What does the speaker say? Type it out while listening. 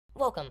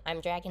Welcome,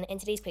 I'm Dragon, and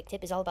today's quick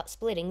tip is all about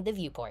splitting the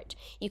viewport.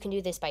 You can do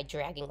this by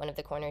dragging one of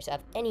the corners of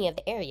any of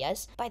the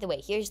areas. By the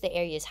way, here's the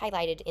areas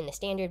highlighted in the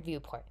standard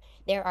viewport.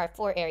 There are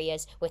 4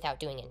 areas without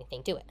doing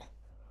anything to it.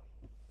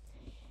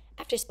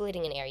 After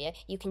splitting an area,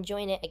 you can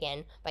join it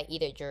again by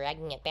either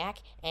dragging it back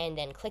and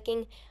then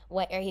clicking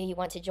what area you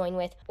want to join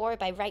with, or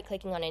by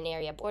right-clicking on an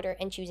area border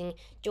and choosing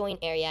Join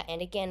Area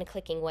and again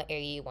clicking what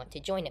area you want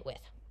to join it with.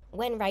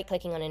 When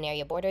right-clicking on an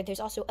area border, there's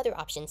also other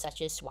options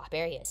such as swap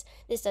areas.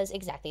 This does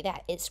exactly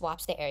that. It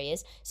swaps the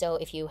areas, so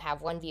if you have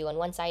one view on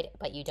one side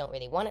but you don't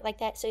really want it like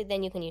that, so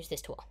then you can use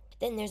this tool.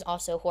 Then there's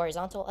also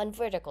horizontal and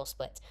vertical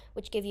splits,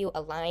 which give you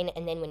a line,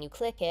 and then when you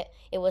click it,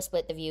 it will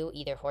split the view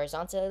either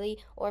horizontally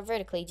or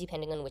vertically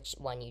depending on which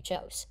one you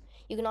chose.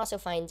 You can also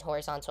find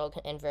horizontal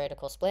and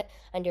vertical split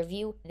under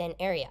View, then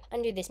Area.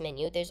 Under this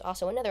menu, there's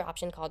also another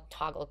option called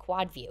Toggle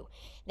Quad View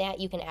that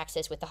you can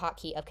access with the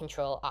hotkey of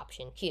Control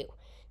Option Q.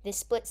 This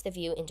splits the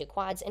view into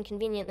quads, and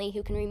conveniently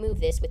you can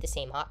remove this with the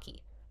same hotkey.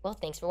 Well,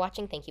 thanks for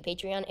watching, thank you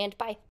Patreon, and bye!